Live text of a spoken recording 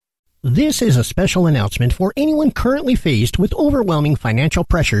This is a special announcement for anyone currently faced with overwhelming financial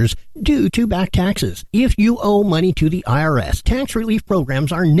pressures due to back taxes. If you owe money to the IRS, tax relief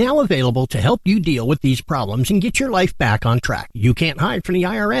programs are now available to help you deal with these problems and get your life back on track. You can't hide from the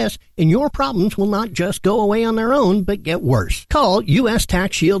IRS, and your problems will not just go away on their own, but get worse. Call U.S.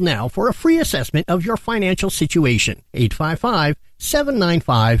 Tax Shield now for a free assessment of your financial situation.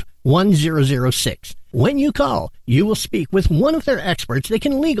 855-795-1006. When you call, you will speak with one of their experts that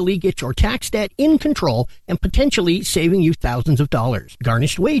can legally get your tax debt in control and potentially saving you thousands of dollars.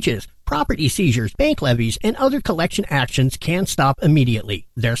 Garnished wages, property seizures, bank levies, and other collection actions can stop immediately.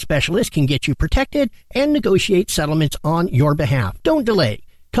 Their specialists can get you protected and negotiate settlements on your behalf. Don't delay.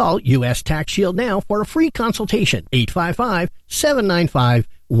 Call U.S. Tax Shield now for a free consultation.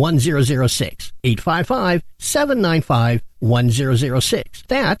 855-795-1006. 855-795-1006.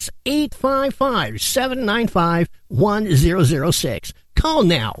 That's 855-795-1006. Call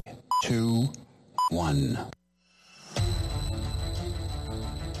now. 2, 1.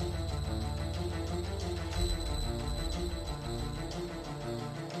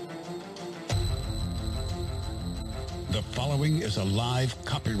 The following is a live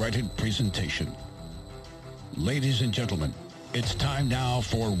copyrighted presentation. Ladies and gentlemen, it's time now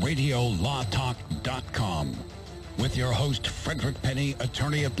for RadioLawTalk.com with your host, Frederick Penny,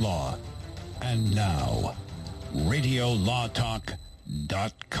 attorney at law. And now,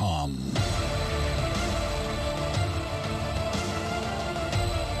 RadioLawTalk.com.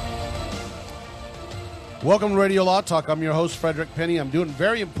 Welcome to Radio Law Talk. I'm your host, Frederick Penny. I'm doing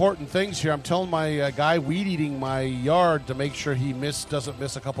very important things here. I'm telling my guy weed-eating my yard to make sure he doesn't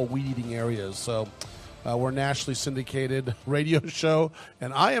miss a couple weed-eating areas. So we're a nationally syndicated radio show,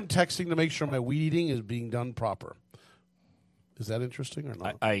 and I am texting to make sure my weed-eating is being done proper. Is that interesting or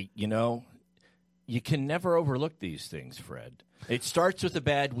not? You can never overlook these things, Fred. It starts with a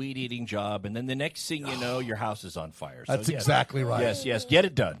bad weed-eating job, and then the next thing you know, your house is on fire. That's exactly right. Yes, get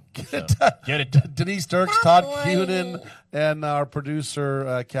it done. Get it done. Denise Dirks, Todd Cunin, and our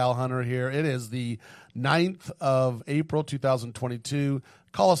producer, Cal Hunter here. It is the 9th of April, 2022.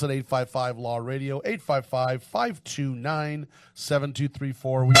 Call us at 855-LAW-RADIO,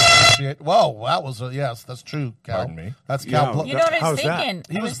 855-529-7234. We appreciate. Whoa, that was yes, that's true, Cal. Pardon me. That's Cal. You know what I was thinking?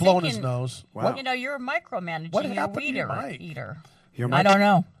 He was blowing his nose. Wow. You know, you're micromanaging What your happened to weed your mic? eater. I don't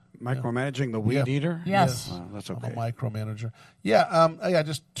know. Micromanaging the weed eater? Yes. That's okay. I'm a micromanager.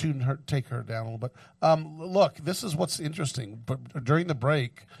 Just take her down a little bit. Look, this is what's interesting. But during the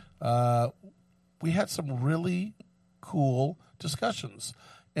break, we had some really cool discussions.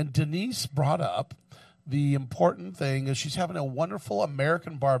 And Denise brought up the important thing is she's having a wonderful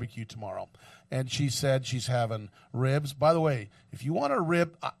American barbecue tomorrow. And she said she's having ribs. By the way, if you want a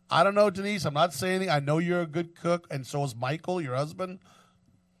rib, I don't know, Denise, I'm not saying anything. I know you're a good cook, and so is Michael, your husband.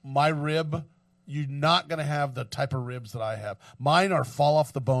 My rib, you're not going to have the type of ribs that I have. Mine are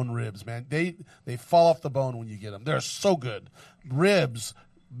fall-off-the-bone ribs, man. They fall off the bone when you get them. They're so good. Ribs,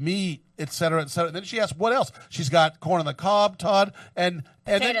 meat, et cetera, et cetera. And then she asked, what else? She's got corn on the cob, Todd, and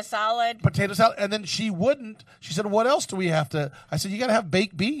Potato salad. And then she said, what else do we have to? I said, you got to have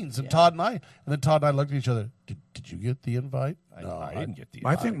baked beans. And Todd and I. And then Todd and I looked at each other. Did you get the invite? No, I didn't get the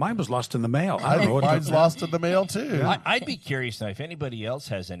invite. I think mine was lost in the mail. I think mine's lost in the mail, too. Yeah. I'd be curious now if anybody else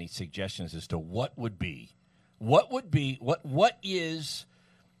has any suggestions as to what is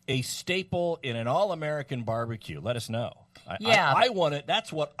a staple in an all-American barbecue. Let us know. I want it.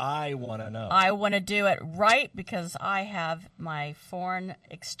 That's what I want to know. I want to do it right because I have my foreign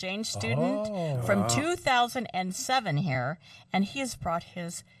exchange student from 2007 here, and he has brought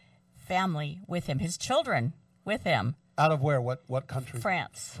his family with him, his children with him. Out of where? What country?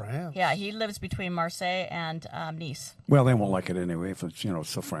 France. France. Yeah, he lives between Marseille and Nice. Well, they won't like it anyway. If it's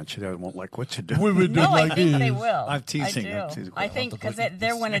so French, they won't like what you do. I think they will. I'm teasing. I think because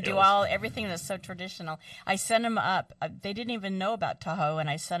they want to do everything that's so traditional. I sent them up. They didn't even know about Tahoe, and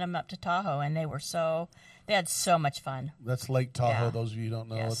I sent them up to Tahoe, and they had so much fun. That's Lake Tahoe. Yeah. Those of you who don't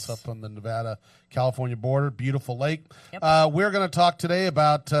know, Yes. it's up on the Nevada-California border. Beautiful lake. Yep. We're going to talk today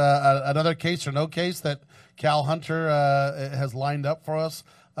about another case or no case that Cal Hunter has lined up for us.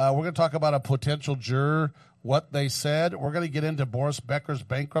 We're going to talk about a potential juror, what they said. We're going to get into Boris Becker's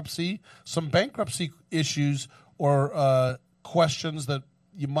bankruptcy, some bankruptcy issues or questions that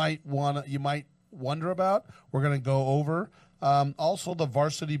you might wonder about. We're going to go over. Also, the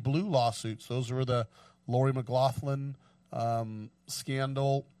Varsity Blue lawsuits. Those were the Lori McLaughlin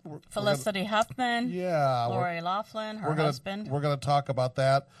scandal. Felicity Huffman. Yeah. Lori Laughlin, her husband. We're going to talk about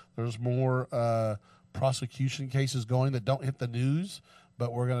that. There's more prosecution cases going that don't hit the news,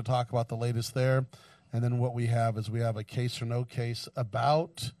 but we're going to talk about the latest there. And then what we have is a case or no case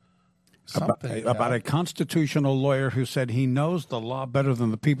about something about a constitutional lawyer who said he knows the law better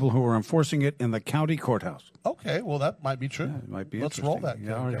than the people who are enforcing it in the county courthouse. Okay, well, that might be true. It might be Let's roll that.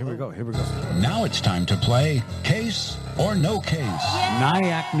 Yeah, all right, here we go. Now it's time to play Case or No Case.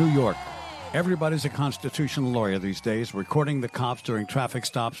 Nyack, New York. Everybody's a constitutional lawyer these days, recording the cops during traffic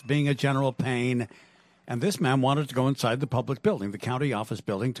stops, being a general pain. And this man wanted to go inside the public building, the county office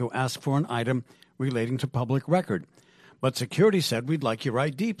building, to ask for an item relating to public record. But security said, "We'd like your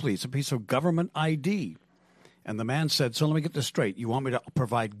ID, please, a piece of government ID." And the man said, "So let me get this straight. You want me to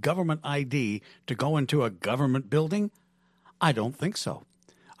provide government ID to go into a government building? I don't think so.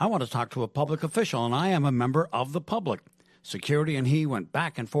 I want to talk to a public official, and I am a member of the public." Security and he went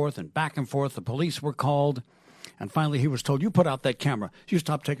back and forth and back and forth. The police were called. And finally, he was told, "You put out that camera. You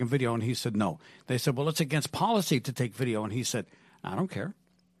stop taking video." And he said, "No." They said, "Well, it's against policy to take video." And he said, "I don't care."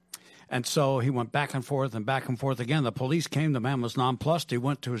 And so he went back and forth again. The police came. The man was nonplussed. He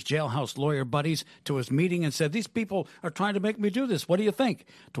went to his jailhouse lawyer buddies to his meeting and said, "These people are trying to make me do this. What do you think?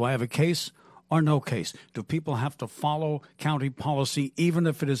 Do I have a case or no case? Do people have to follow county policy even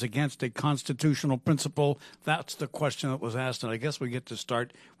if it is against a constitutional principle?" That's the question that was asked. And I guess we get to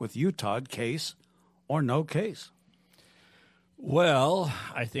start with you, Todd. Case or no case? Well,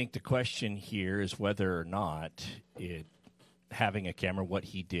 I think the question here is whether or not having a camera, what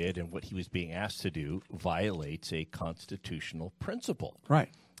he did and what he was being asked to do, violates a constitutional principle. Right.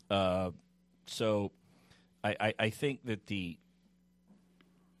 So I think that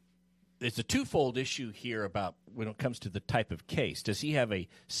there's a twofold issue here about when it comes to the type of case. Does he have a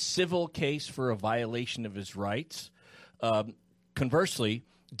civil case for a violation of his rights? Conversely,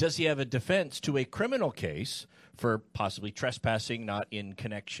 does he have a defense to a criminal case for possibly trespassing, not in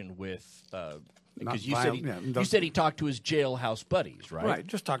connection with because you said he talked to his jailhouse buddies, right? Right,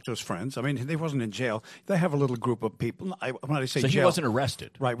 just talked to his friends. I mean, he wasn't in jail. They have a little group of people. When I say so jail, he wasn't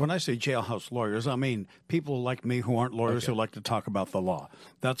arrested. Right, when I say jailhouse lawyers, I mean people like me who aren't lawyers who like to talk about the law.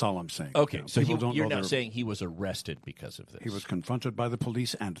 That's all I'm saying. Okay, so you're not saying he was arrested because of this. He was confronted by the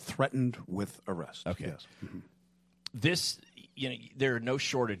police and threatened with arrest. Okay. Yes. Mm-hmm. This, there are no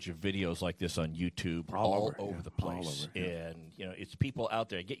shortage of videos like this on YouTube all over the place. All over, yeah. And, it's people out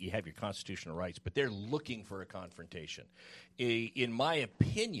there. I get you have your constitutional rights, but they're looking for a confrontation. In my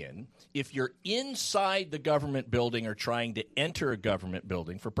opinion, if you're inside the government building or trying to enter a government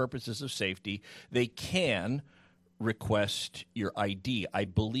building for purposes of safety, they can request your ID. I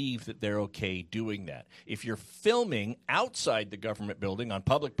believe that they're okay doing that. If you're filming outside the government building on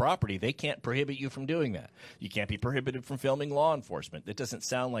public property, they can't prohibit you from doing that. You can't be prohibited from filming law enforcement. That doesn't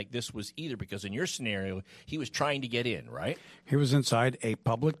sound like this was either, because in your scenario, he was trying to get in, right? He was inside a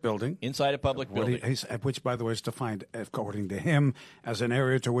public building. Inside a public building. Which, by the way, is defined, according to him, as an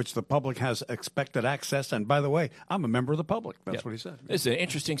area to which the public has expected access. And by the way, I'm a member of the public. That's what he said. It's an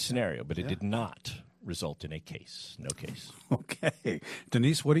interesting scenario, but it did not result in a case. No case. Okay.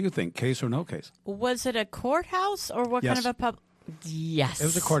 Denise, what do you think? Case or no case? Was it a courthouse or what kind of a pub? Yes. It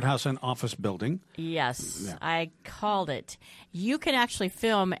was a courthouse and office building. Yes. Yeah. I called it. You can actually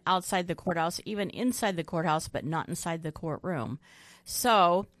film outside the courthouse, even inside the courthouse, but not inside the courtroom.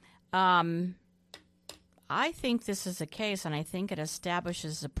 So, I think this is a case, and I think it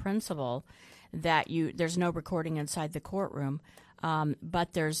establishes a principle that there's no recording inside the courtroom.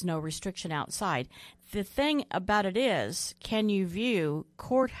 But there's no restriction outside. The thing about it is, can you view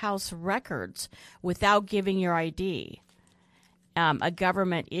courthouse records without giving your ID, a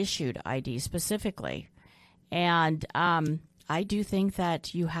government-issued ID specifically? And I do think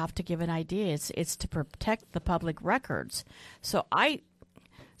that you have to give an ID. It's to protect the public records. So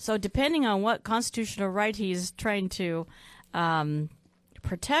depending on what constitutional right he's trying to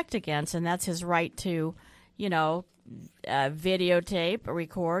protect against, and that's his right to, videotape or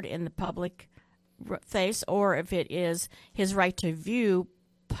record in the public face, or if it is his right to view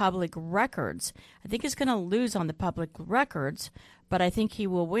public records. I think he's going to lose on the public records, but I think he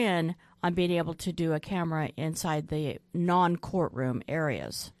will win on being able to do a camera inside the non-courtroom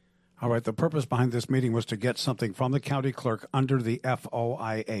areas. All right, the purpose behind this meeting was to get something from the county clerk under the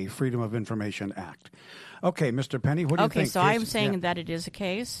FOIA, Freedom of Information Act. Okay, Mr. Penny, what do you think? Okay, so I'm saying that it is a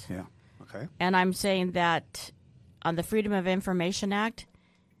case. Yeah, okay. And I'm saying that on the Freedom of Information Act,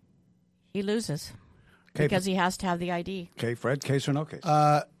 he loses because he has to have the ID. Okay, Fred, case or no case?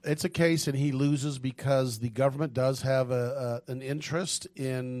 It's a case, and he loses because the government does have an interest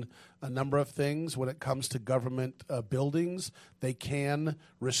in a number of things when it comes to government buildings. They can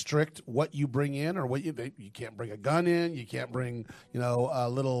restrict what you bring in, or what you can't bring a gun in. You can't bring, a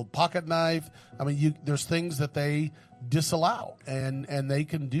little pocket knife. I mean, there's things that they disallow, and they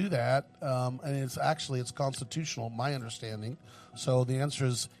can do that, and it's constitutional, my understanding. So the answer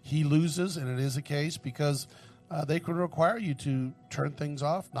is he loses, and it is a case because they could require you to turn things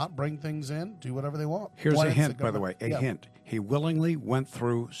off, not bring things in, do whatever they want. Here's a hint, by the way, hint. He willingly went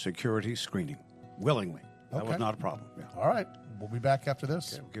through security screening. Willingly. That was not a problem. Yeah. All right. We'll be back after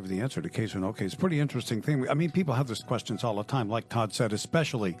this. Okay, we'll give you the answer to case or no case. Pretty interesting thing. I mean, people have these questions all the time, like Todd said,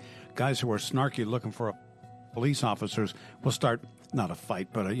 especially guys who are snarky looking for police officers will start, not a fight,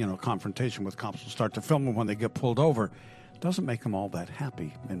 but a confrontation with cops, will start to film them when they get pulled over. Doesn't make them all that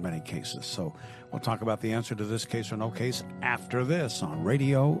happy in many cases. So we'll talk about the answer to this case or no case after this on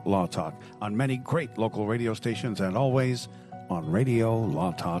Radio Law Talk, on many great local radio stations, and always on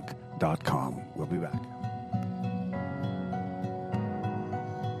RadioLawTalk.com. We'll be back.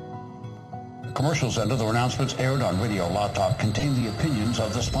 Commercials and other announcements aired on Radio Law Talk contain the opinions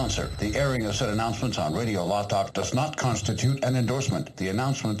of the sponsor. The airing of said announcements on Radio Law Talk does not constitute an endorsement. The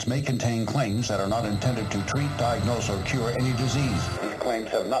announcements may contain claims that are not intended to treat, diagnose, or cure any disease. These claims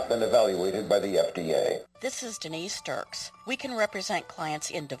have not been evaluated by the FDA. This is Denise Dirks. We can represent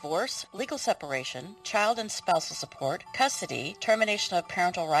clients in divorce, legal separation, child and spousal support, custody, termination of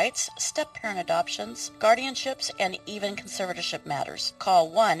parental rights, step-parent adoptions, guardianships, and even conservatorship matters.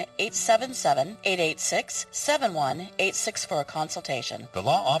 Call 1-877-886-7186 for a consultation. The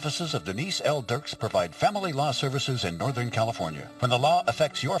law offices of Denise L. Dirks provide family law services in Northern California. When the law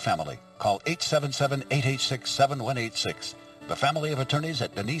affects your family, call 877-886-7186. The family of attorneys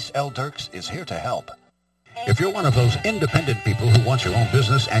at Denise L. Dirks is here to help. If you're one of those independent people who wants your own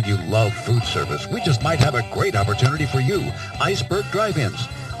business and you love food service, we just might have a great opportunity for you. Iceberg Drive-Ins.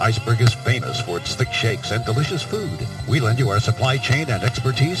 Iceberg is famous for its thick shakes and delicious food. We lend you our supply chain and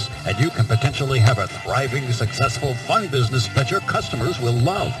expertise, and you can potentially have a thriving, successful, fun business that your customers will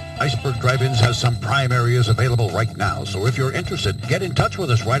love. Iceberg Drive-Ins has some prime areas available right now, so if you're interested, get in touch with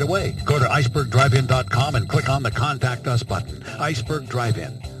us right away. Go to icebergdrivein.com and click on the Contact Us button. Iceberg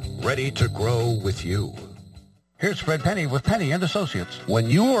Drive-In, ready to grow with you. Here's Fred Penny with Penny & Associates. When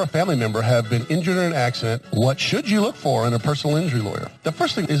you or a family member have been injured in an accident, what should you look for in a personal injury lawyer? The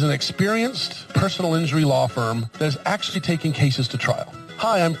first thing is an experienced personal injury law firm that is actually taking cases to trial.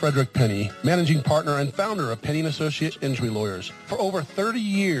 Hi, I'm Frederick Penny, managing partner and founder of Penny & Associates Injury Lawyers. For over 30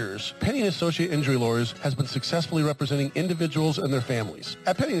 years, Penny & Associates Injury Lawyers has been successfully representing individuals and their families.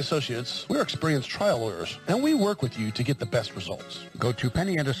 At Penny & Associates, we're experienced trial lawyers, and we work with you to get the best results. Go to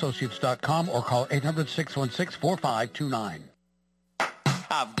PennyandAssociates.com or call 800-616-4529.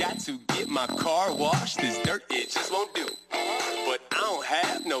 I've got to get my car washed. This dirt, it just won't do. But I don't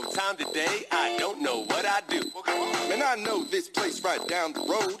have no time today. I don't know what I do. Man, I know this place right down the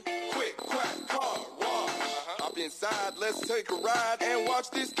road. Quick, Quack Car Wash. Hop inside, let's take a ride and watch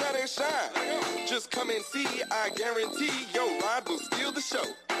this cat and shine. Just come and see, I guarantee your ride will steal the show.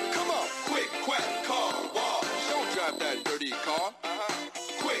 Come on, Quick Quack Car Wash. Don't drive that dirty car.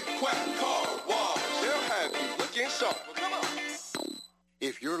 Quick Quack Car Wash. They'll have you looking sharp. Come on.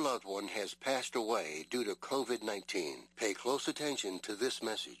 If your loved one has passed away due to COVID-19, pay close attention to this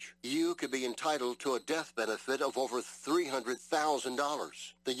message. You could be entitled to a death benefit of over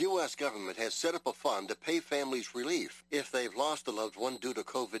 $300,000. The U.S. government has set up a fund to pay families relief if they've lost a loved one due to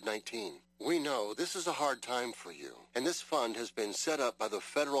COVID-19. We know this is a hard time for you, and this fund has been set up by the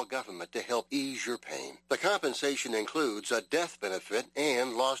federal government to help ease your pain. The compensation includes a death benefit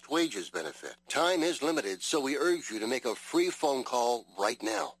and lost wages benefit. Time is limited, so we urge you to make a free phone call right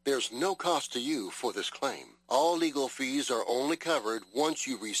now. There's no cost to you for this claim. All legal fees are only covered once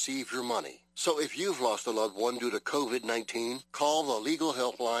you receive your money. So if you've lost a loved one due to COVID-19, call the legal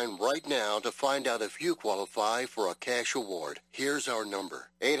helpline right now to find out if you qualify for a cash award. Here's our number,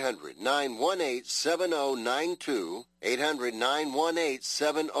 800-918-7092,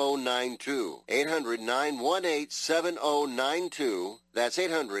 800-918-7092, 800-918-7092. That's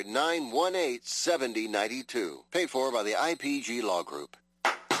 800-918-7092. Paid for by the IPG Law Group.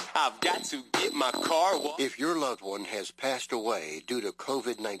 I've got to get my car washed. If your loved one has passed away due to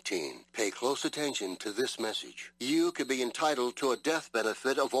COVID-19, pay close attention to this message. You could be entitled to a death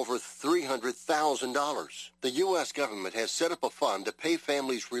benefit of over $300,000. The U.S. government has set up a fund to pay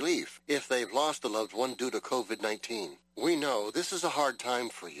families relief if they've lost a loved one due to COVID-19. We know this is a hard time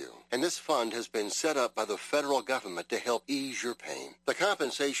for you, and this fund has been set up by the federal government to help ease your pain. The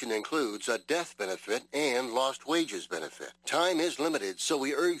compensation includes a death benefit and lost wages benefit. Time is limited, so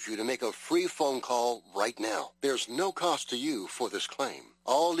we urge you to make a free phone call right now. There's no cost to you for this claim.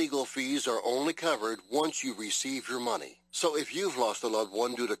 All legal fees are only covered once you receive your money. So if you've lost a loved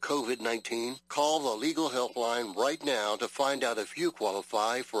one due to COVID-19, call the legal helpline right now to find out if you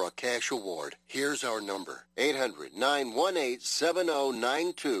qualify for a cash award. Here's our number,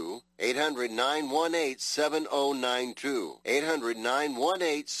 800-918-7092, 800-918-7092,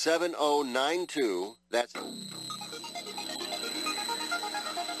 800-918-7092. That's...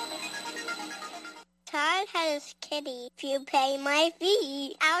 Todd has kitty. If you pay my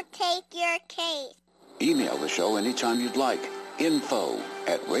fee, I'll take your case. Email the show anytime you'd like.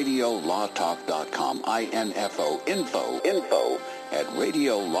 info@radiolawtalk.com.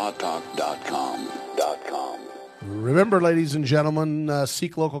 info@radiolawtalk.com. Remember, ladies and gentlemen,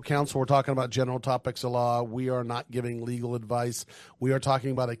 seek local counsel. We're talking about general topics of law. We are not giving legal advice. We are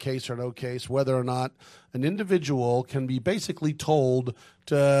talking about a case or no case, whether or not an individual can be basically told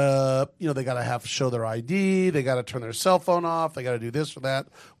to, they got to show their ID, they got to turn their cell phone off, they got to do this or that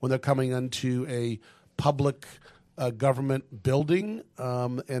when they're coming into a public government building.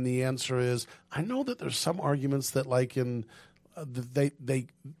 And the answer is, I know that there's some arguments that, like in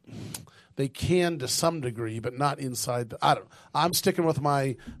they can to some degree, but not inside. I'm sticking with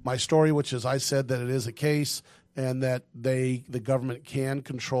my story, which is I said that it is a case and that the government can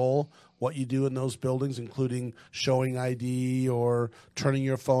control what you do in those buildings, including showing ID or turning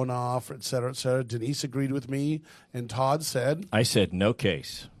your phone off, et cetera, et cetera. Denise agreed with me, and Todd said, I said no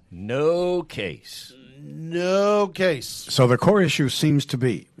case. No case. No case. So the core issue seems to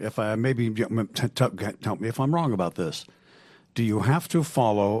be, if I maybe tell me if I'm wrong about this, do you have to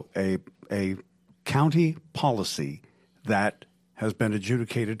follow a county policy that has been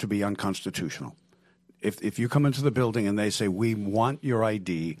adjudicated to be unconstitutional? If you come into the building and they say, we want your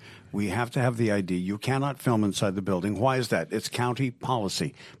ID, we have to have the ID, you cannot film inside the building. Why is that? It's county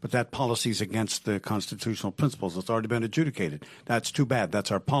policy. But that policy is against the constitutional principles. It's already been adjudicated. That's too bad. That's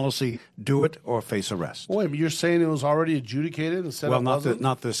our policy. Do it or face arrest. Wait, you're saying it was already adjudicated and said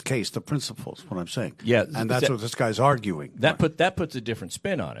not this case, the principles, what I'm saying. Yeah. And that's what this guy's arguing. That puts a different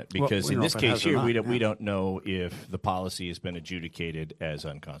spin on it, because in this case here, we don't know if the policy has been adjudicated as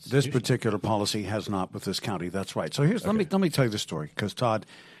unconstitutional. This particular policy has not with this county. That's right. So let me tell you the story, because Todd,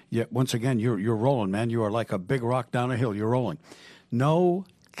 once again, you're rolling, man. You are like a big rock down a hill. You're rolling. No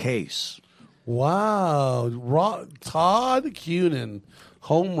case. Wow. Todd Cunin,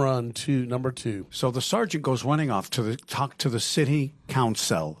 home run to number 2. So the sergeant goes running off to talk to the city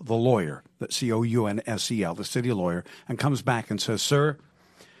counsel, the lawyer, the COUNSEL, the city lawyer, and comes back and says, sir,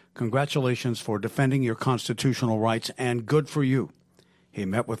 congratulations for defending your constitutional rights, and good for you. He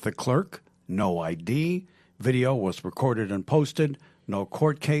met with the clerk. No ID. Video was recorded and posted. No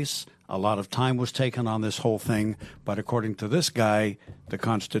court case. A lot of time was taken on this whole thing. But according to this guy, the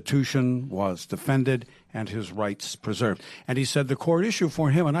Constitution was defended and his rights preserved. And he said the core issue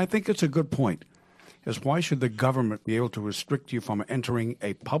for him, and I think it's a good point, is why should the government be able to restrict you from entering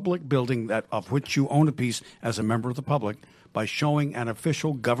a public building of which you own a piece as a member of the public by showing an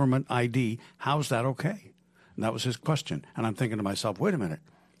official government ID? How's that okay? And that was his question. And I'm thinking to myself, wait a minute.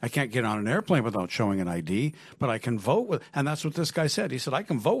 I can't get on an airplane without showing an ID, but I can vote with, and that's what this guy said. He said, I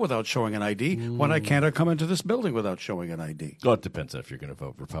can vote without showing an ID. When I can't, I come into this building without showing an ID. Well, it depends if you're going to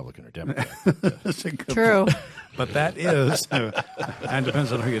vote Republican or Democrat. That's a good True. point. But that is, and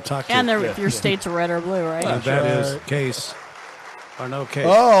depends on who you talk to. And if your state's red or blue, right? That is case or no case.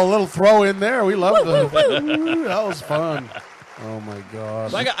 Oh, a little throw in there. We love that. That was fun. Oh, my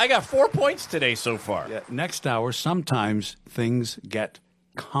God. So I got 4 points today so far. Yeah, next hour, sometimes things get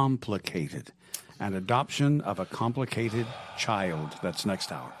complicated. An adoption of a complicated child. That's next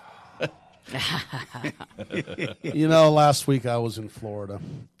hour. Last week I was in Florida,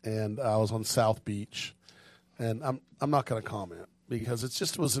 and I was on South Beach, and I'm not going to comment because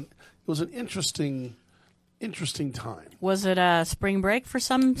it was an interesting time. Was it a spring break for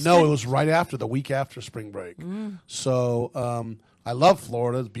some? No, it was the week after spring break. So I love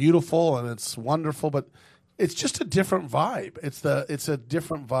Florida. It's beautiful and it's wonderful, but it's just a different vibe. It's a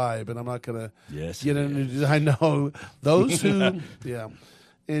different vibe, and I'm not going to get into. I know those who, yeah.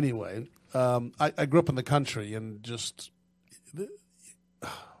 Anyway, I grew up in the country, and just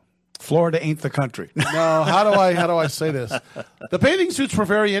Florida ain't the country. No, how do I say this? The bathing suits were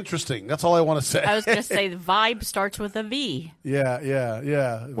very interesting. That's all I want to say. I was going to say the vibe starts with a V.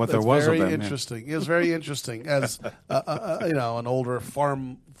 Yeah. What there was of them. Very interesting. It was very interesting as an older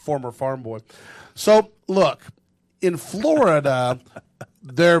former farm boy. So look, in Florida,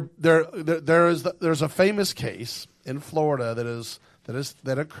 there's a famous case in Florida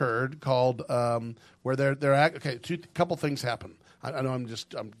that occurred called where they're couple things happen. I know I'm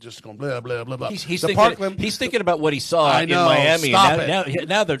just going blah blah blah blah. He's thinking about what he saw in Miami. Stop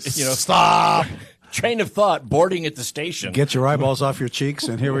now they're stop. Train of thought boarding at the station. Get your eyeballs off your cheeks,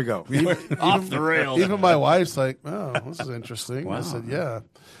 and here we go. Off the rails. Even my wife's like, "Oh, this is interesting." Wow. I said, "Yeah."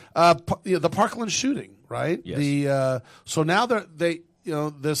 The Parkland shooting, right? Yes. So now the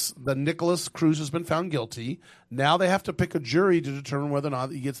Nicholas Cruz has been found guilty. Now they have to pick a jury to determine whether or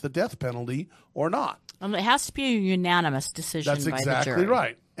not he gets the death penalty or not. It has to be a unanimous decision. That's by exactly the jury.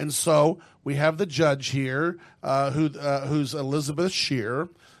 right. And so we have the judge here, who's Elizabeth Scheer.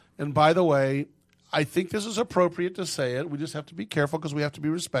 And by the way, I think this is appropriate to say it. We just have to be careful because we have to be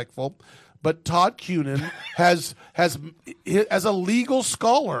respectful. But Todd Cunin has as a legal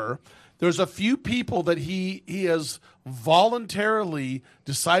scholar, there's a few people that he has voluntarily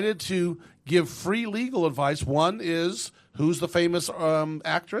decided to give free legal advice. One is, who's the famous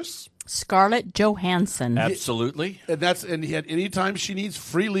actress? Scarlett Johansson. Absolutely. And anytime she needs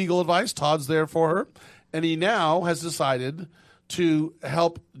free legal advice, Todd's there for her. And he now has decided to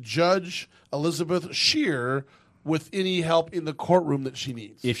help Judge Elizabeth Scheer with any help in the courtroom that she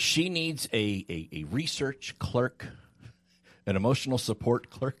needs. If she needs a research clerk, an emotional support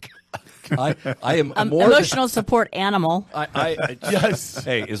clerk, I am more emotional support animal. Yes.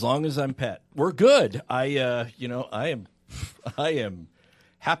 Hey, as long as I'm pet, we're good. I am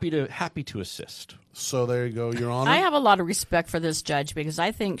happy to assist. So there you go, Your Honor. I have a lot of respect for this judge because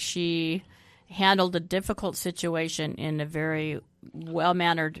I think she handled a difficult situation in a very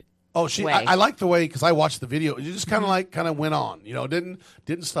well-mannered way. I like the way, because I watched the video. It just kind of went on,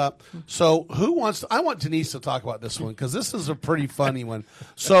 didn't stop. So I want Denise to talk about this one because this is a pretty funny one.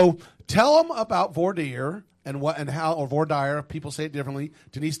 So tell them about voir dire and how, or voir dire, people say it differently.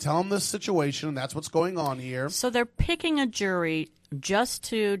 Denise, tell them this situation, and that's what's going on here. So they're picking a jury just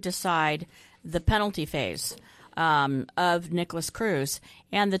to decide the penalty phase of Nicholas Cruz.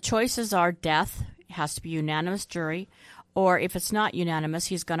 And the choices are death, it has to be unanimous jury, or if it's not unanimous,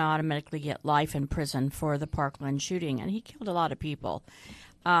 he's going to automatically get life in prison for the Parkland shooting. And he killed a lot of people.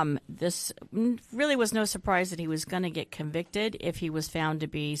 This really was no surprise that he was going to get convicted if he was found to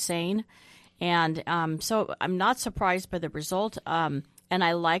be sane. And so I'm not surprised by the result. And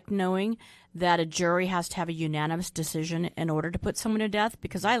I like knowing that a jury has to have a unanimous decision in order to put someone to death,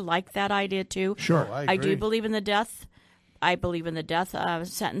 because I like that idea too. Sure. I do believe in the death. I believe in the death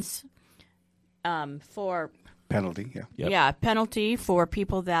sentence for penalty. Yeah. Yep. Yeah, penalty for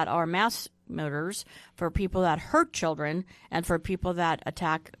people that are mass murderers, for people that hurt children, and for people that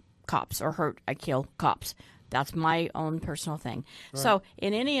attack cops or kill cops. That's my own personal thing. Right. So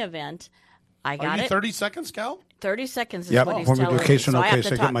in any event, I got it. 30 seconds, Cal? 30 seconds is what he's telling me. Case So I have case,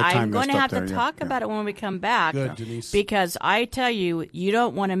 to I talk. get my time I'm going to have to there, talk about it when we come back. Good, Denise. Because I tell you, you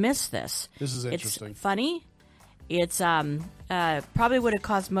don't want to miss this. This is interesting. It's funny. It's probably would have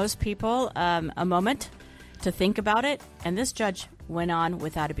caused most people a moment to think about it, and this judge went on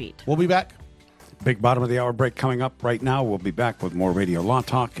without a beat. We'll be back. Big bottom of the hour break coming up right now. We'll be back with more Radio Law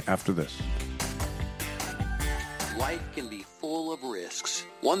Talk after this. Life can be full of risks.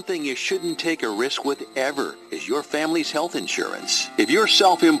 One thing you shouldn't take a risk with ever is your family's health insurance. If you're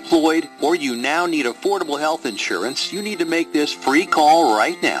self-employed or you now need affordable health insurance, you need to make this free call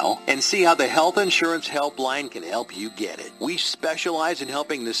right now and see how the Health Insurance Helpline can help you get it. We specialize in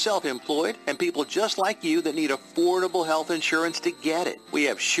helping the self-employed and people just like you that need affordable health insurance to get it. We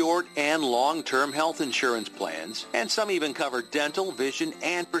have short and long-term health insurance plans, and some even cover dental, vision,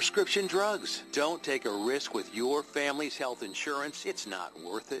 and prescription drugs. Don't take a risk with your family's health insurance. It's not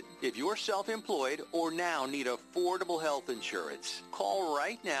worth it. If you're self-employed or now need affordable health insurance, call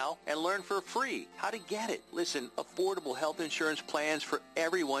right now and learn for free how to get it. Listen, affordable health insurance plans for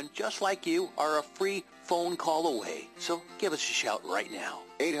everyone just like you are a free phone call away. So give us a shout right now.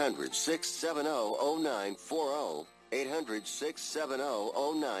 800-670-0940.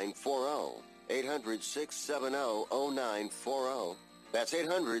 800-670-0940. 800-670-0940. That's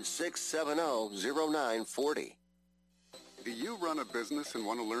 800-670-0940. Do you run a business and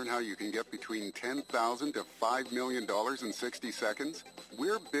want to learn how you can get between $10,000 to $5 million in 60 seconds?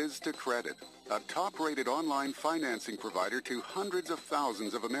 We're Biz2Credit, a top-rated online financing provider to hundreds of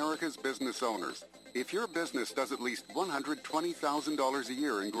thousands of America's business owners. If your business does at least $120,000 a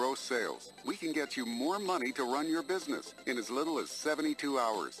year in gross sales, we can get you more money to run your business in as little as 72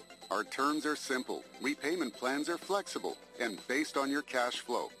 hours. Our terms are simple, repayment plans are flexible, and based on your cash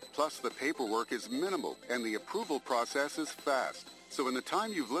flow. Plus, the paperwork is minimal, and the approval process is fast. So in the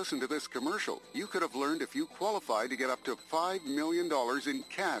time you've listened to this commercial, you could have learned if you qualify to get up to $5 million in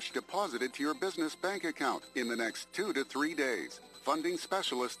cash deposited to your business bank account in the next 2 to 3 days. Funding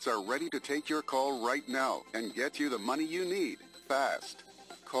specialists are ready to take your call right now and get you the money you need fast.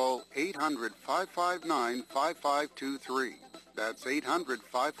 Call 800-559-5523. That's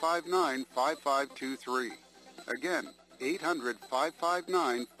 800-559-5523. Again,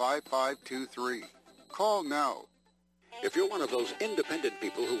 800-559-5523. Call now. If you're one of those independent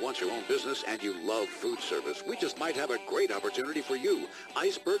people who wants your own business and you love food service, we just might have a great opportunity for you.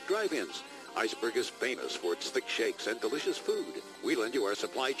 Iceberg Drive-Ins. Iceberg is famous for its thick shakes and delicious food. We lend you our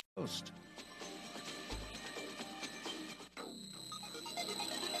supply chain.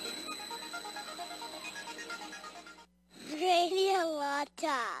 Radio Law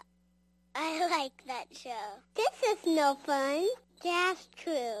Talk. I like that show. This is no fun. That's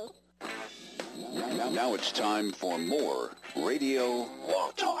true. Now it's time for more Radio Law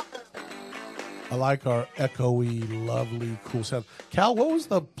Talk. I like our echoey, lovely, cool sound. Cal, what was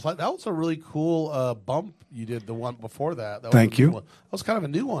that was a really cool bump you did the one before that. Thank you. That was kind of a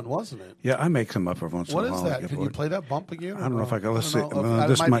new one, wasn't it? Yeah, I make them up every once in a while. What is that? Can you play that bump again? I don't know if I can. Let's see.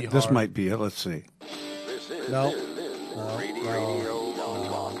 This might be it. Let's see. No.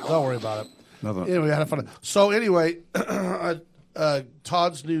 Don't worry about it. Anyway, we had fun. So anyway,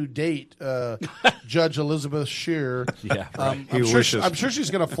 Todd's new date, Judge Elizabeth Scheer. Yeah, right. I'm sure she's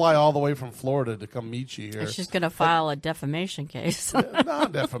going to fly all the way from Florida to come meet you here. And she's going to file a defamation case.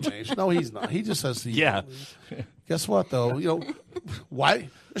 Not defamation. No, he's not. He just says. Guess what, though? Why?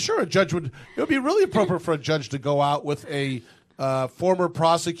 Sure, a judge would. It would be really appropriate for a judge to go out with a former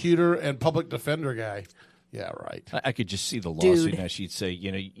prosecutor and public defender guy. Yeah, right. I could just see the lawsuit now. She'd say,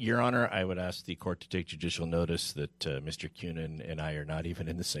 Your Honor, I would ask the court to take judicial notice that Mr. Cunin and I are not even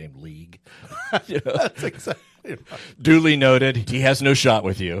in the same league. That's exactly right. Duly noted. He has no shot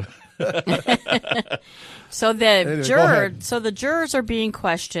with you. So the jurors are being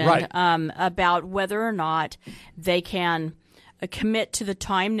questioned about whether or not they can commit to the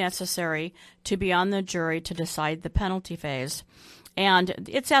time necessary to be on the jury to decide the penalty phase. And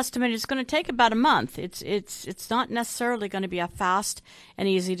it's estimated it's going to take about a month. It's not necessarily going to be a fast and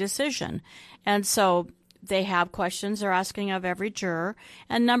easy decision. And so they have questions they're asking of every juror.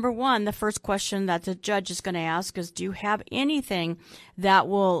 And number one, the first question that the judge is going to ask is, do you have anything that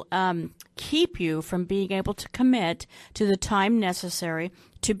will keep you from being able to commit to the time necessary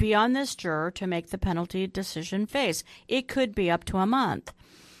to be on this juror to make the penalty decision phase? It could be up to a month.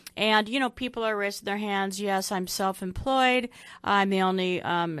 And, people are raising their hands. Yes, I'm self-employed. I'm the only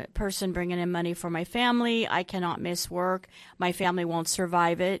person bringing in money for my family. I cannot miss work. My family won't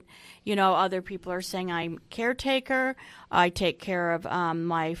survive it. Other people are saying I'm caretaker. I take care of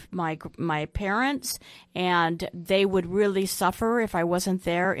my parents, and they would really suffer if I wasn't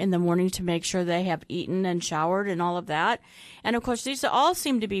there in the morning to make sure they have eaten and showered and all of that. And, of course, these all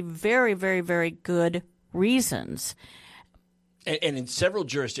seem to be very, very, very good reasons. And in several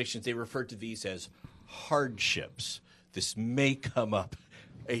jurisdictions, they refer to these as hardships. This may come up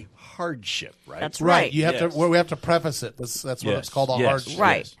a hardship, right? That's right. You have we have to preface it. That's what it's called, a hardship.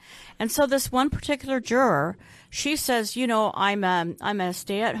 Right. Yes. And so this one particular juror, she says, I'm a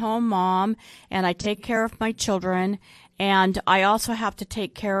stay-at-home mom, and I take care of my children, and I also have to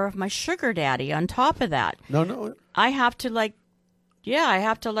take care of my sugar daddy on top of that. No. I have to take care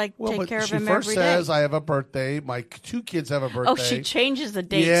of him every day. She first says, I have a birthday. My two kids have a birthday. Oh, she changes the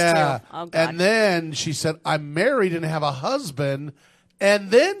dates, too. Oh, God. And then she said, I'm married and have a husband. And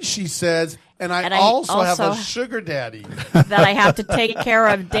then she says, and I also have a sugar daddy. That I have to take care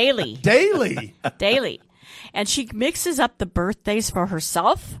of daily. Daily. And she mixes up the birthdays for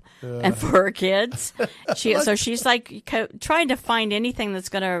herself and for her kids. So she's like trying to find anything that's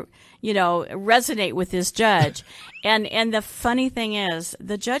going to, resonate with this judge. And the funny thing is,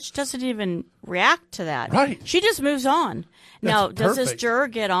 the judge doesn't even react to that. Right. She just moves on. Now, does this juror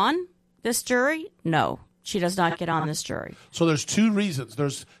get on this jury? No. She does not get on this jury. So there's two reasons.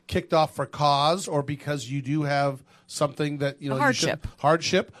 There's kicked off for cause, or because you do have something that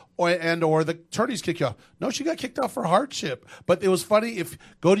hardship, or the attorneys kick you off. No, she got kicked off for hardship. But it was funny. If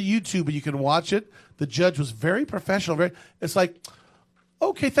go to YouTube and you can watch it, the judge was very professional. It's like,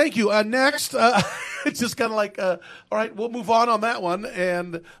 okay, thank you. Next, it's just kind of like, all right, we'll move on that one.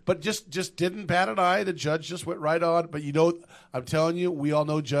 But just didn't bat an eye. The judge just went right on. But I'm telling you, we all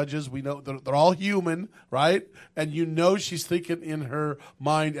know judges. We know they're all human, right? And she's thinking in her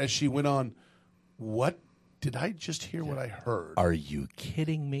mind as she went on, what Did I just hear what I heard? Are you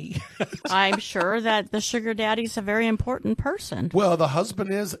kidding me? I'm sure that the sugar daddy's a very important person. Well, the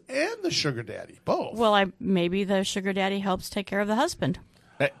husband is and the sugar daddy, both. Well, maybe the sugar daddy helps take care of the husband.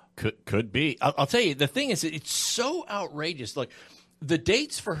 Could be. I'll tell you, the thing is, it's so outrageous. Look, the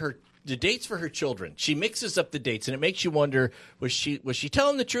dates for her children. She mixes up the dates, and it makes you wonder: was she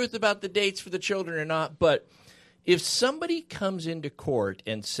telling the truth about the dates for the children or not? But if somebody comes into court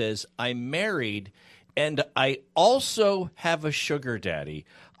and says, "I'm married," and I also have a sugar daddy,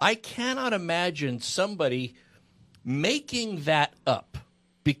 I cannot imagine somebody making that up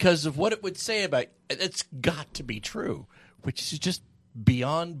because of what it would say about it's got to be true, which is just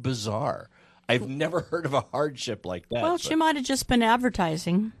beyond bizarre. I've never heard of a hardship like that. Well, she might have just been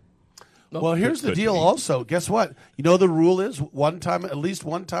advertising. Well, here's the deal also. Guess what? You know the rule is at least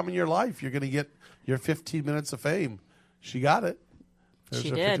one time in your life, you're going to get your 15 minutes of fame. She got it. She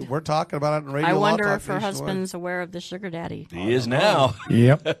did. We're talking about it on radio. I wonder if her husband's aware of the sugar daddy. He is now.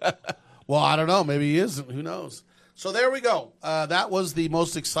 Yep. Well, I don't know. Maybe he isn't. Who knows? So there we go. That was the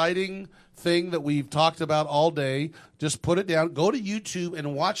most exciting thing that we've talked about all day. Just put it down. Go to YouTube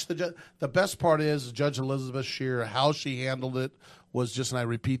and watch the best part is Judge Elizabeth Scheer, how she handled it was just, and I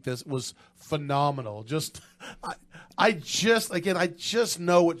repeat this, was phenomenal. I just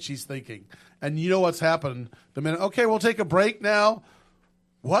know what she's thinking. And you know what's happened the minute, okay, we'll take a break now.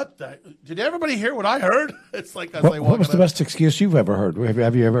 What did everybody hear what I heard? It's like what was the best excuse you've ever heard?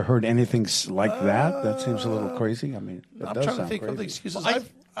 Have you ever heard anything like that? That seems a little crazy. I mean, I'm trying to think of the excuses.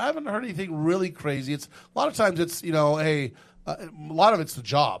 I haven't heard anything really crazy. It's a lot of times it's hey, a lot of it's the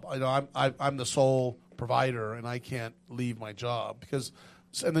job. I'm the sole provider and I can't leave my job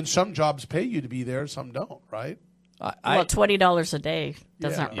and then some jobs pay you to be there, some don't, right? Well, $20 a day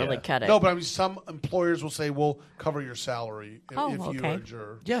doesn't really cut it. No, but I mean, some employers will say, "We'll cover your salary if you're a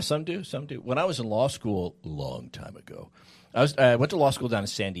juror." Yeah, some do. Some do. When I was in law school a long time ago, I went to law school down in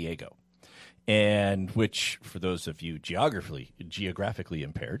San Diego, and which, for those of you geographically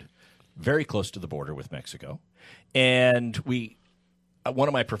impaired, very close to the border with Mexico, and one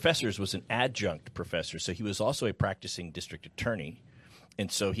of my professors was an adjunct professor, so he was also a practicing district attorney. And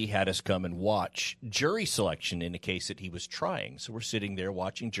so he had us come and watch jury selection in a case that he was trying. So we're sitting there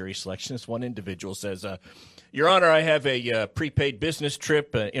watching jury selection. This one individual says, Your Honor, I have a prepaid business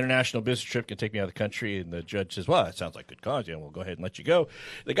trip, international business trip, can take me out of the country. And the judge says, well, that sounds like good cause. Yeah, we'll go ahead and let you go.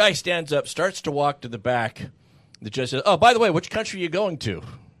 The guy stands up, starts to walk to the back. The judge says, oh, by the way, which country are you going to?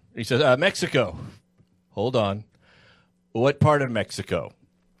 He says, Mexico. Hold on. What part of Mexico?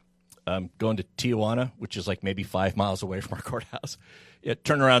 I'm going to Tijuana, which is like maybe 5 miles away from our courthouse. Yeah,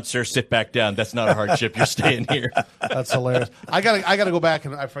 turn around, sir. Sit back down. That's not a hardship. You're staying here. That's hilarious. I gotta go back,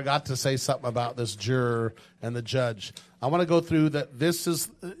 and I forgot to say something about this juror and the judge. I want to go through that. This is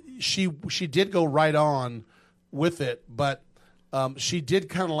she did go right on with it, but she did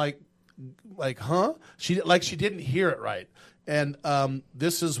kind of like huh? She didn't hear it right, and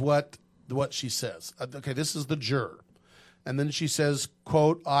this is what she says. Okay, this is the juror, and then she says,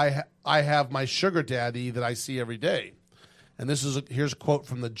 "quote I have my sugar daddy that I see every day." And here's a quote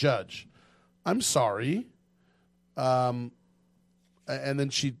from the judge. I'm sorry. And then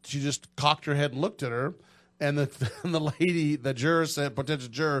she just cocked her head and looked at her. And the lady, the juror said, potential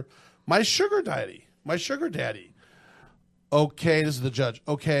juror, my sugar daddy. Okay, this is the judge.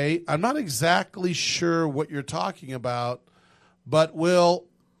 Okay, I'm not exactly sure what you're talking about, but and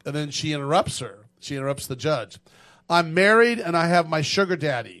then she interrupts her. She interrupts the judge. I'm married and I have my sugar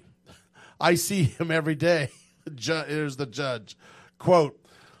daddy. I see him every day. Here's the judge. Quote,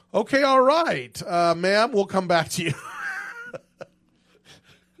 okay, all right, ma'am, we'll come back to you.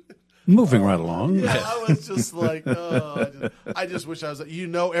 Moving right along. Yeah, I was just like, I just wish I was,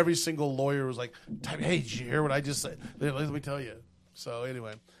 every single lawyer was like, hey, did you hear what I just said? Let me tell you. So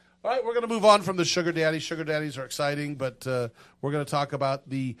anyway, all right, we're going to move on from the sugar daddy. Sugar daddies are exciting, but we're going to talk about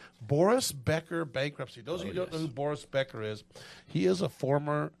the Boris Becker bankruptcy. Those of you who don't know who Boris Becker is, he is a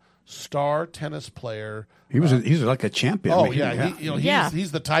former star tennis player. He's like a champion. Oh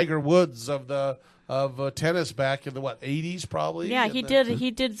he's the Tiger Woods of tennis back in the 80s probably. Yeah, he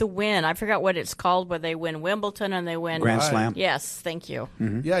did the win. I forgot what it's called, where they win Wimbledon and they win Grand Slam. Yes, thank you.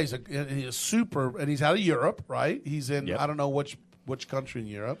 Mm-hmm. Yeah, he's super, and he's out of Europe, right? He's in I don't know which country in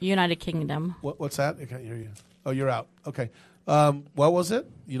Europe. United Kingdom. What's that? I can't hear you. Oh, you're out. Okay. What was it?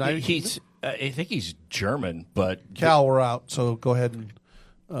 United Kingdom? I think he's German, but Cal, we're out. So go ahead and.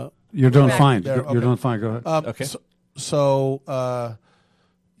 You're doing fine. There, okay. You're doing fine. Go ahead. Okay. So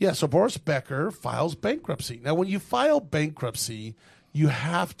Boris Becker files bankruptcy. Now, when you file bankruptcy, you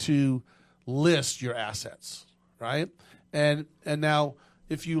have to list your assets, right? And now,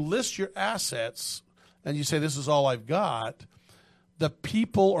 if you list your assets and you say, this is all I've got, the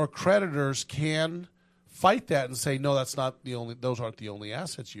people or creditors can fight that and say, no, those aren't the only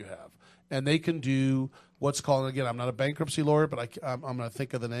assets you have. And they can do what's called, again, I'm not a bankruptcy lawyer, but I'm going to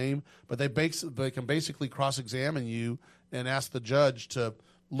think of the name, but they can basically cross-examine you and ask the judge to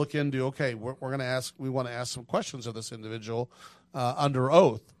look into, okay, we want to ask some questions of this individual under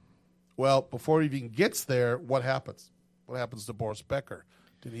oath. Well, before he even gets there, what happens? What happens to Boris Becker?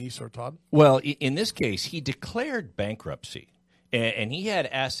 Denise or Todd? Well, in this case, he declared bankruptcy, and he had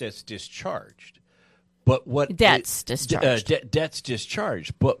assets discharged. But what debts discharged. Debts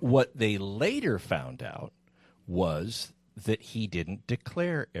discharged. But what they later found out was that he didn't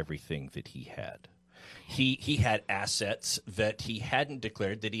declare everything that he had. He had assets that he hadn't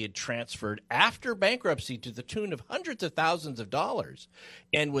declared, that he had transferred after bankruptcy to the tune of hundreds of thousands of dollars.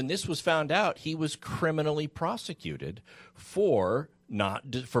 And when this was found out, he was criminally prosecuted for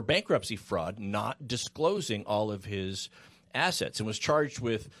bankruptcy fraud, not disclosing all of his assets, and was charged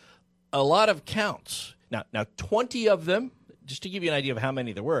with a lot of counts. Now 20 of them, just to give you an idea of how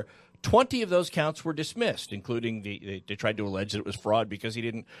many there were, 20 of those counts were dismissed, including they tried to allege that it was fraud because he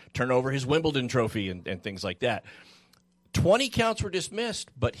didn't turn over his Wimbledon trophy and things like that. 20 counts were dismissed,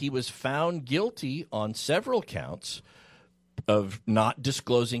 but he was found guilty on several counts of not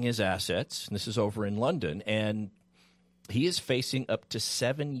disclosing his assets. And this is over in London, and he is facing up to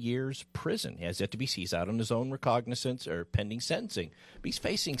 7 years prison. He has yet to be seized out on his own recognizance or pending sentencing. But he's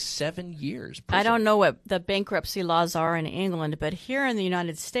facing 7 years prison. I don't know what the bankruptcy laws are in England, but here in the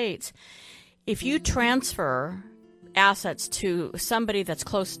United States, if you transfer assets to somebody that's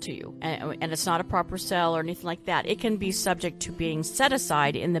close to you, and it's not a proper sale or anything like that, it can be subject to being set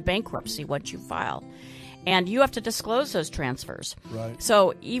aside in the bankruptcy once you file. And you have to disclose those transfers. Right.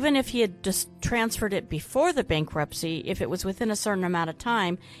 So even if he had just transferred it before the bankruptcy, if it was within a certain amount of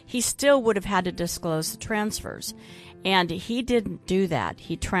time, he still would have had to disclose the transfers. And he didn't do that.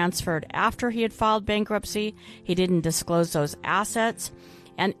 He transferred after he had filed bankruptcy. He didn't disclose those assets.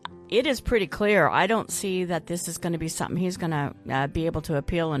 And it is pretty clear. I don't see that this is going to be something he's going to be able to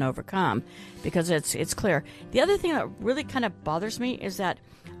appeal and overcome, because it's clear. The other thing that really kind of bothers me is that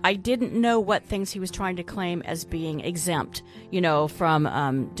I didn't know what things he was trying to claim as being exempt,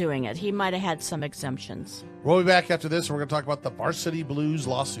 from doing it. He might have had some exemptions. We'll be back after this, and we're going to talk about the Varsity Blues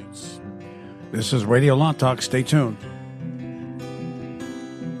lawsuits. This is Radio Law Talk. Stay tuned.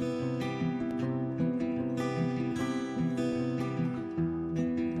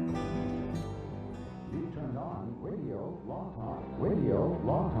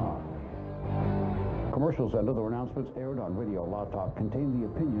 Commercials and other announcements aired on Radio Law Talk contain the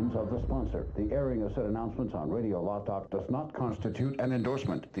opinions of the sponsor. The airing of said announcements on Radio Law Talk does not constitute an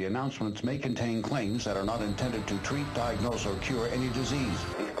endorsement. The announcements may contain claims that are not intended to treat, diagnose, or cure any disease.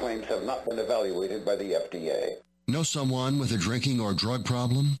 These claims have not been evaluated by the FDA. Know someone with a drinking or drug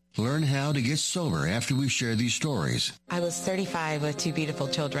problem? Learn how to get sober after we share these stories. I was 35 with 2 beautiful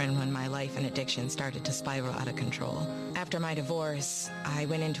children when my life and addiction started to spiral out of control. After my divorce, I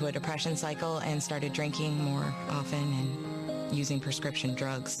went into a depression cycle and started drinking more often and using prescription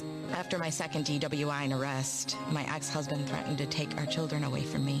drugs. After my second DWI and arrest, my ex-husband threatened to take our children away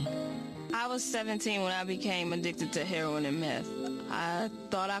from me. I was 17 when I became addicted to heroin and meth. I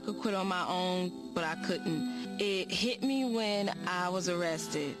thought I could quit on my own, but I couldn't. It hit me when I was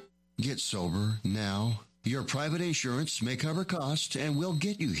arrested. Get sober now. Your private insurance may cover costs and we'll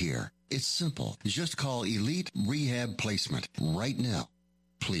get you here. It's simple. Just call Elite Rehab Placement right now.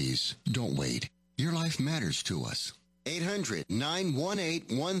 Please, don't wait. Your life matters to us.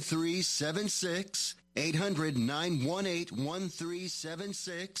 800-918-1376.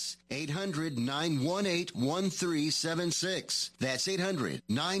 800-918-1376. 800-918-1376. That's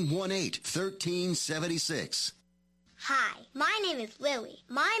 800-918-1376. Hi, my name is Lily.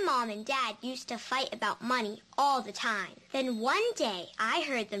 My mom and dad used to fight about money all the time. Then one day, I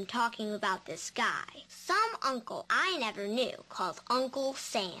heard them talking about this guy, some uncle I never knew, called Uncle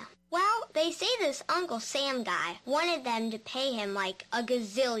Sam. Well, they say this Uncle Sam guy wanted them to pay him like $1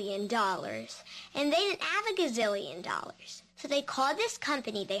 gazillion, and they didn't have $1 gazillion. So they called this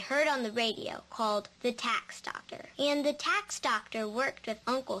company they heard on the radio called the Tax Doctor. And the Tax Doctor worked with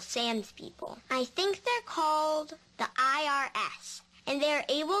Uncle Sam's people. I think they're called the IRS. And they were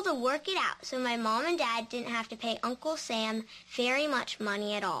able to work it out so my mom and dad didn't have to pay Uncle Sam very much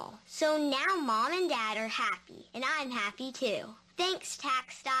money at all. So now mom and dad are happy, and I'm happy too. Thanks,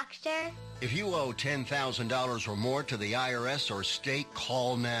 Tax Doctor. If you owe $10,000 or more to the IRS or state,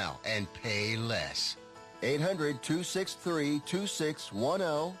 call now and pay less.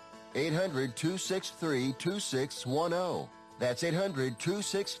 800-263-2610. 800-263-2610. That's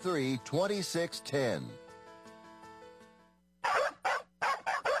 800-263-2610.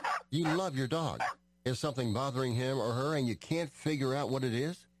 You love your dog. Is something bothering him or her and you can't figure out what it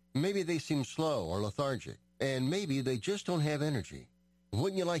is? Maybe they seem slow or lethargic, and maybe they just don't have energy.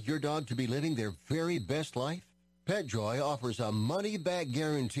 Wouldn't you like your dog to be living their very best life? PetJoy offers a money-back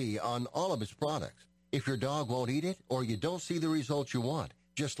guarantee on all of its products. If your dog won't eat it or you don't see the results you want,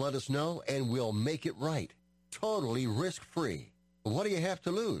 just let us know and we'll make it right. Totally risk-free. What do you have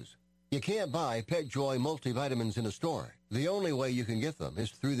to lose? You can't buy PetJoy multivitamins in a store. The only way you can get them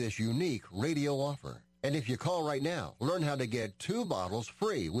is through this unique radio offer. And if you call right now, learn how to get 2 bottles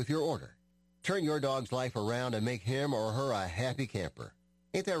free with your order. Turn your dog's life around and make him or her a happy camper.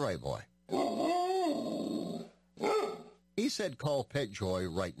 Ain't that right, boy? He said call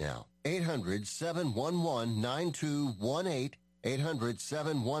PetJoy right now. 800-711-9218.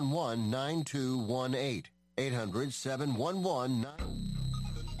 800-711-9218. 800-711-9218.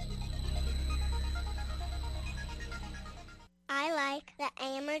 I like the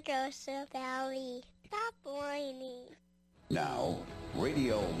Amargosa Valley. Stop whining. Now,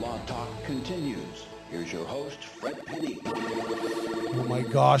 Radio Law Talk continues. Here's your host, Fred Penny. Oh my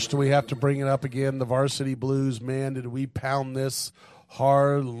gosh, do we have to bring it up again? The Varsity Blues, man, did we pound this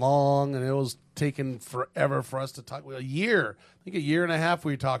hard, long, and it was taking forever for us to talk. A year, I think a year and a half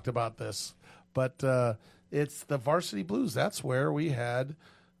we talked about this. But it's the Varsity Blues. That's where we had,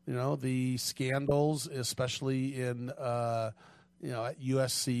 the scandals, especially in, at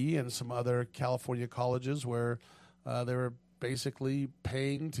USC and some other California colleges where they were basically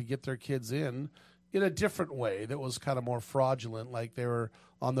paying to get their kids in a different way that was kind of more fraudulent, like they were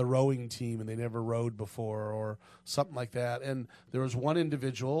on the rowing team and they never rowed before or something like that. And there was one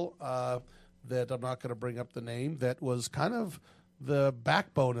individual that I'm not going to bring up the name that was kind of the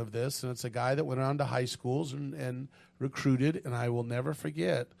backbone of this, and it's a guy that went on to high schools and recruited, and I will never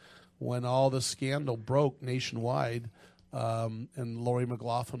forget when all the scandal broke nationwide, and Lori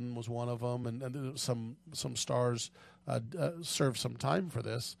McLaughlin was one of them, and some stars served some time for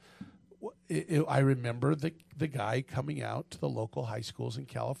this. I remember the guy coming out to the local high schools in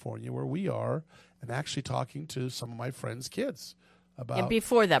California where we are and actually talking to some of my friends' kids about... And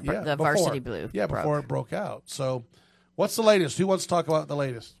before that, the Varsity Blue Yeah, before it broke out. So what's the latest? Who wants to talk about the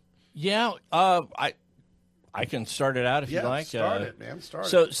latest? Yeah, I can start it out if you like. Start it, man.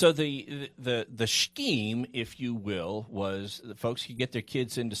 Start it. So the scheme, if you will, was that folks could get their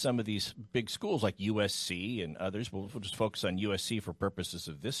kids into some of these big schools like USC and others. We'll just focus on USC for purposes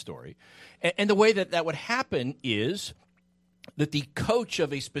of this story. And the way that would happen is that the coach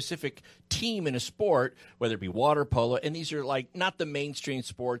of a specific team in a sport, whether it be water polo, and these are like not the mainstream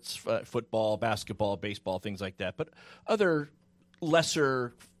sports, football, basketball, baseball, things like that, but other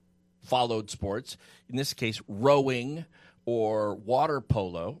lesser followed sports, in this case rowing or water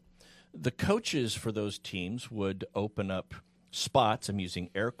polo, the coaches for those teams would open up spots, I'm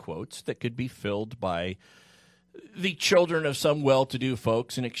using air quotes, that could be filled by the children of some well-to-do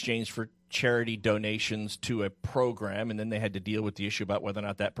folks in exchange for charity donations to a program, and then they had to deal with the issue about whether or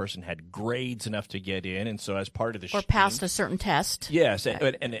not that person had grades enough to get in, and so as part of the or passed a certain test. Yes,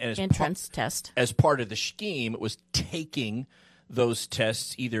 and as entrance test. As part of the scheme, it was taking those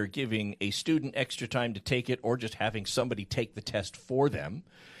tests, either giving a student extra time to take it or just having somebody take the test for them.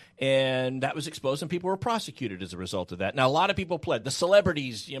 And that was exposed, and people were prosecuted as a result of that. Now, a lot of people pled. The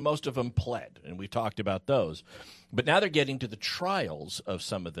celebrities, most of them pled, and we talked about those. But now they're getting to the trials of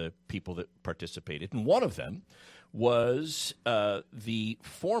some of the people that participated. And one of them was the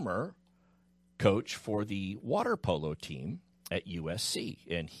former coach for the water polo team at USC.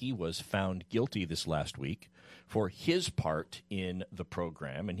 And he was found guilty this last week for his part in the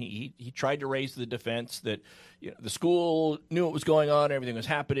program. And he tried to raise the defense that the school knew what was going on, everything was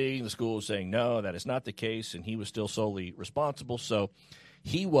happening. The school was saying, no, that is not the case, and he was still solely responsible. So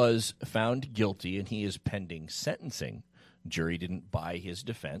he was found guilty, and he is pending sentencing. Jury didn't buy his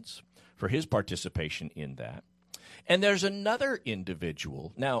defense for his participation in that. And there's another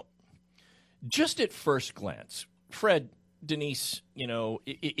individual. Now, just at first glance, Fred, Denise,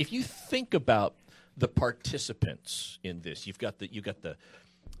 if you think about the participants in this, you've got the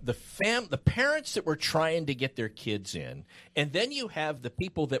parents that were trying to get their kids in, and then you have the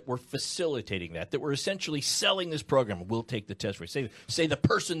people that were facilitating that were essentially selling this program. We'll take the test for you. Say the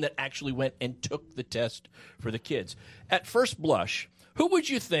person that actually went and took the test for the kids. At first blush, who would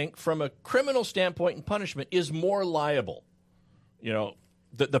you think, from a criminal standpoint and punishment, is more liable?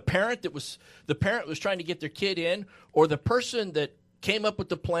 The parent that was trying to get their kid in, or the person that came up with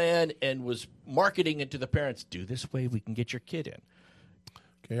the plan and was marketing it to the parents? Do this way, we can get your kid in.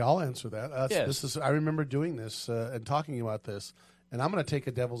 Okay, I'll answer that. Yes. This is. I remember doing this and talking about this, and I'm going to take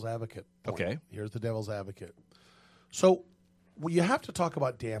a devil's advocate point. Okay. Here's the devil's advocate. So you have to talk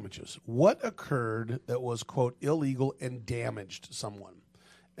about damages. What occurred that was, quote, illegal and damaged someone?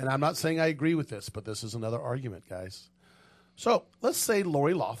 And I'm not saying I agree with this, but this is another argument, guys. So let's say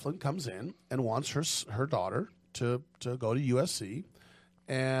Lori Loughlin comes in and wants her daughter to go to USC.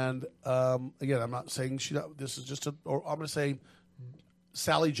 And again, I'm not saying this is just or I'm going to say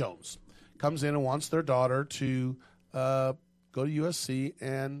Sally Jones comes in and wants their daughter to go to USC,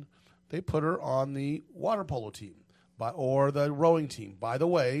 and they put her on the water polo team or the rowing team. By the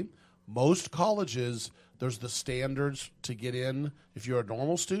way, most colleges, there's the standards to get in if you're a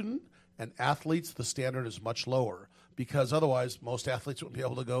normal student, and athletes, the standard is much lower because otherwise most athletes wouldn't be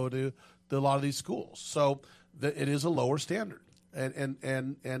able to go to a lot of these schools. So it is a lower standard,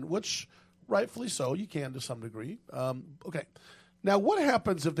 and which rightfully so, you can to some degree. Okay. Now, what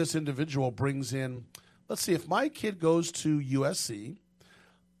happens if this individual brings in, let's see, if my kid goes to USC,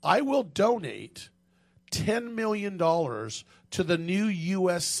 I will donate $10 million to the new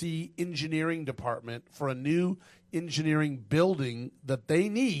USC engineering department for a new engineering building that they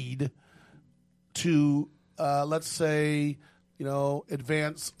need to, let's say,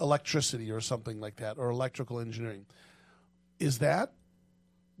 advance electricity or something like that, or electrical engineering. Does that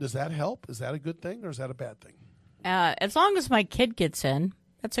help? Is that a good thing or is that a bad thing? As long as my kid gets in,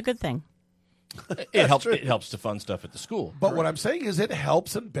 that's a good thing. It helps to fund stuff at the school. But what I'm saying is it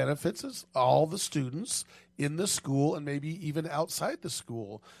helps and benefits all the students in the school and maybe even outside the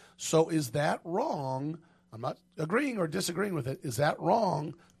school. So is that wrong? I'm not agreeing or disagreeing with it. Is that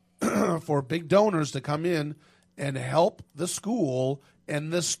wrong for big donors to come in and help the school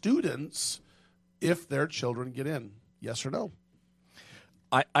and the students if their children get in? Yes or no?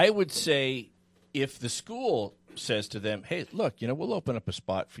 I would say if the school says to them, hey, look, we'll open up a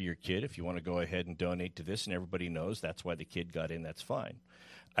spot for your kid if you want to go ahead and donate to this, and everybody knows that's why the kid got in, that's fine.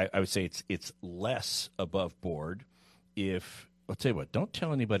 I would say it's less above board if, I'll tell you what, don't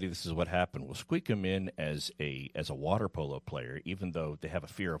tell anybody this is what happened. We'll squeak them in as a water polo player, even though they have a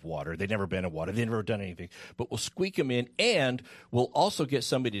fear of water. They've never been in water. They've never done anything. But we'll squeak them in, and we'll also get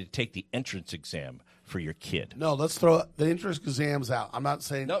somebody to take the entrance exam for your kid. No, let's throw the entrance exams out. I'm not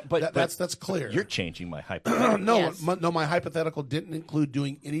saying that's clear. You're changing my hypothetical. No, Yes. no, my hypothetical didn't include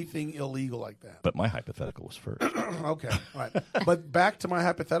doing anything illegal like that. But my hypothetical was first. Okay, all right. But back to my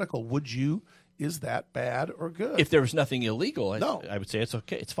hypothetical. Is that bad or good? If there was nothing illegal, No. I would say it's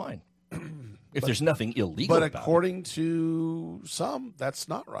okay. It's fine. If there's nothing illegal But about according to some, that's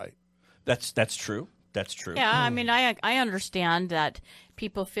not right. that's true. That's true. Yeah, I mean, I understand that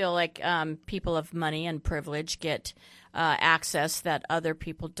people feel like people of money and privilege get access that other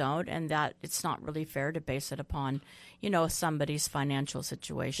people don't, and that it's not really fair to base it upon, somebody's financial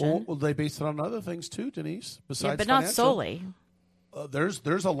situation. Well, they base it on other things too, Denise. Besides, Yeah, but not financial. solely.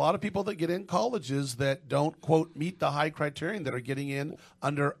 There's a lot of people that get in colleges that don't, quote, meet the high criterion that are getting in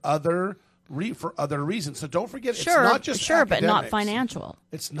under for other reasons. So don't forget, it's not just but not academics. financial.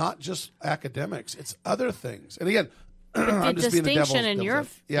 It's not just academics. It's other things. And again, The I'm just being the distinction in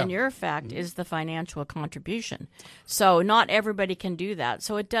devil's your fact is the financial contribution. So not everybody can do that.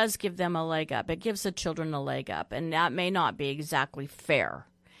 So it does give them a leg up. It gives the children a leg up, and that may not be exactly fair.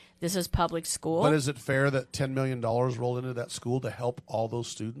 This is public school. But is it fair that $10 million rolled into that school to help all those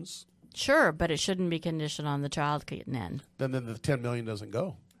students? Sure, but it shouldn't be conditioned on the child getting in. Then the $10 million doesn't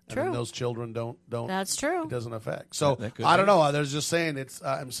go. And True. then those children don't. That's true. It doesn't affect. So That could I don't be. know. There's just saying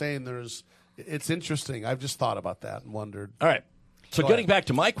I'm saying it's interesting. I've just thought about that and wondered. All right. So Go getting ahead. back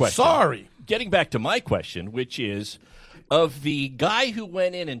to my question. Sorry. Getting back to my question, which is, of the guy who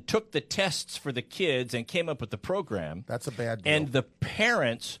went in and took the tests for the kids and came up with the program. That's a bad deal. And the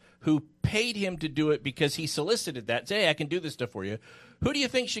parents who paid him to do it because he solicited that, say, hey, I can do this stuff for you. Who do you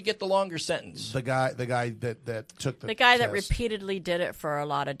think should get the longer sentence? The guy that took the guy that test. repeatedly did it for a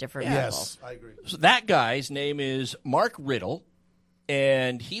lot of different people. Yes, I agree. So that guy's name is Mark Riddle,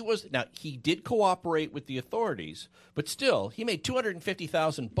 and he did cooperate with the authorities, but still, he made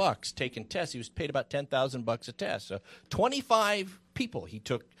 $250,000 taking tests. He was paid about $10,000 a test. So 25 people he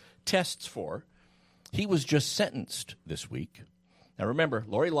took tests for. He was just sentenced this week. Now remember,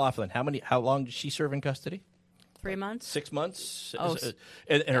 Lori Loughlin, how long did she serve in custody? 3 months? 6 months. Oh,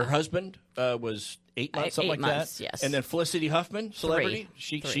 and her husband was 8 months, something 8 like months, that. yes. And then Felicity Huffman, celebrity,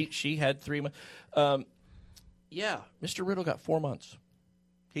 Three. she had 3 months. Yeah, Mr. Riddle got 4 months.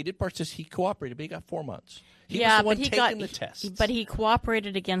 He did participate. He cooperated, but he got 4 months. He was the one taking the tests. But he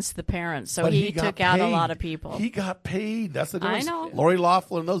cooperated against the parents, so But he got took out a paid. lot of people. He got paid. That's the difference. I know. Lori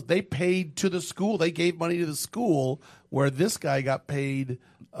Loughlin, they paid to the school. They gave money to the school, where this guy got paid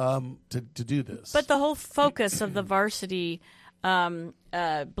to do this. But the whole focus of the varsity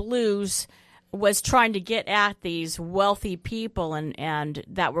blues was trying to get at these wealthy people and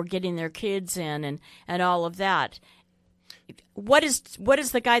that were getting their kids in and all of that. What is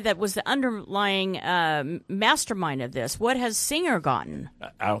the guy that was the underlying mastermind of this? What has Singer gotten?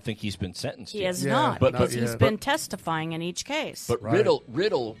 I don't think he's been sentenced He yet. has not, because he's been testifying in each case. But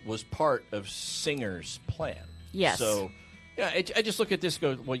Riddle was part of Singer's plan. Yes. So I just look at this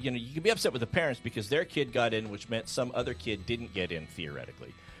and go, well, you can be upset with the parents because their kid got in, which meant some other kid didn't get in,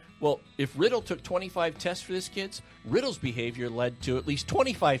 theoretically. Well, if Riddle took 25 tests for his kids, Riddle's behavior led to at least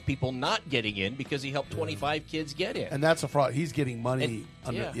 25 people not getting in because he helped 25 kids get in. And that's a fraud. He's getting money.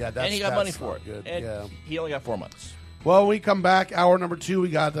 And he got money for it. Good. And he only got 4 months. Well, when we come back, hour number 2, we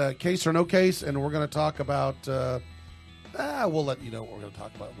got case or no case, and we're going to talk about we'll let you know what we're going to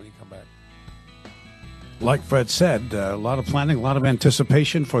talk about when you come back. Like Fred said, a lot of planning, a lot of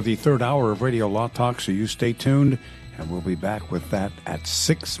anticipation for the third hour of Radio Law Talk, so you stay tuned. And we'll be back with that at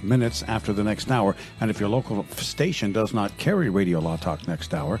 6 minutes after the next hour. And if your local station does not carry Radio Law Talk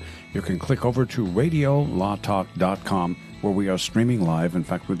next hour, you can click over to radiolawtalk.com, where we are streaming live. In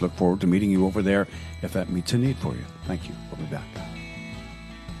fact, we'd look forward to meeting you over there if that meets a need for you. Thank you. We'll be back.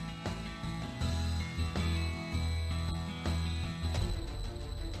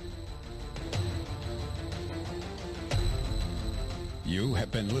 You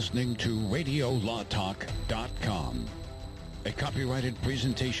have been listening to radiolawtalk.com, a copyrighted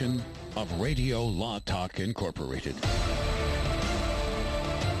presentation of Radio Law Talk Incorporated.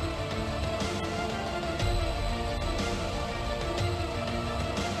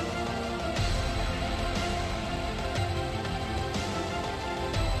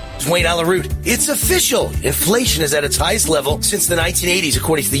 Wayne Allyn Root. It's official. Inflation is at its highest level since the 1980s,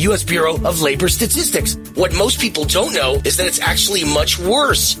 according to the U.S. Bureau of Labor Statistics. What most people don't know is that it's actually much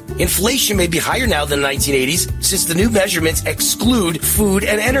worse. Inflation may be higher now than the 1980s since the new measurements exclude food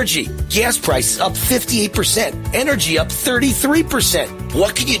and energy. Gas prices up 58%. Energy up 33%.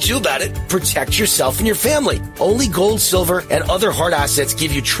 What can you do about it? Protect yourself and your family. Only gold, silver, and other hard assets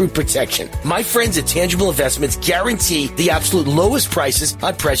give you true protection. My friends at Tangible Investments guarantee the absolute lowest prices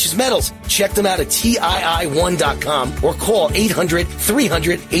on precious metals. Check them out at TII1.com or call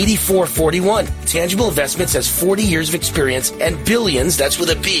 800-300-8441. Tangible Investments has 40 years of experience and billions, that's with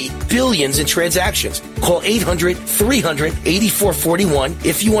a B, billions in transactions. Call 800-300-8441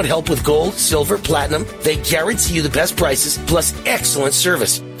 if you want help with gold, silver, platinum. They guarantee you the best prices plus excellent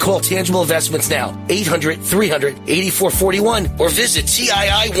service. Call Tangible Investments now, 800-300-8441 or visit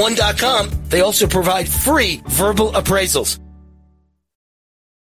TII1.com. They also provide free verbal appraisals.